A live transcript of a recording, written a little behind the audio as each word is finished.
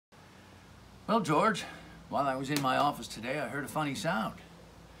Well, George, while I was in my office today, I heard a funny sound.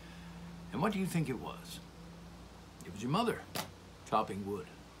 And what do you think it was? It was your mother, chopping wood.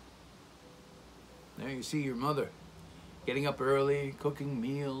 There you see your mother, getting up early, cooking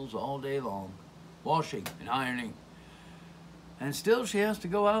meals all day long, washing and ironing. And still she has to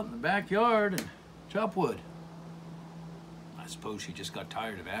go out in the backyard and chop wood. I suppose she just got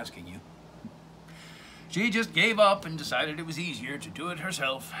tired of asking you. She just gave up and decided it was easier to do it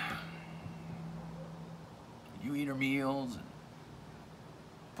herself. You eat her meals and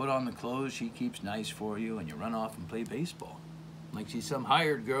put on the clothes she keeps nice for you, and you run off and play baseball. Like she's some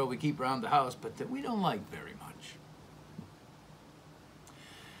hired girl we keep around the house, but that we don't like very much.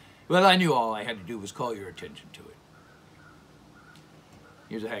 Well, I knew all I had to do was call your attention to it.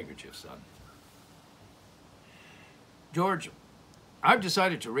 Here's a handkerchief, son. George, I've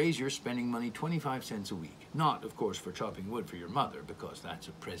decided to raise your spending money 25 cents a week. Not, of course, for chopping wood for your mother, because that's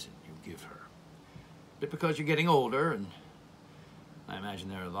a present you give her. But because you're getting older, and I imagine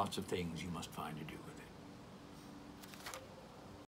there are lots of things you must find to do.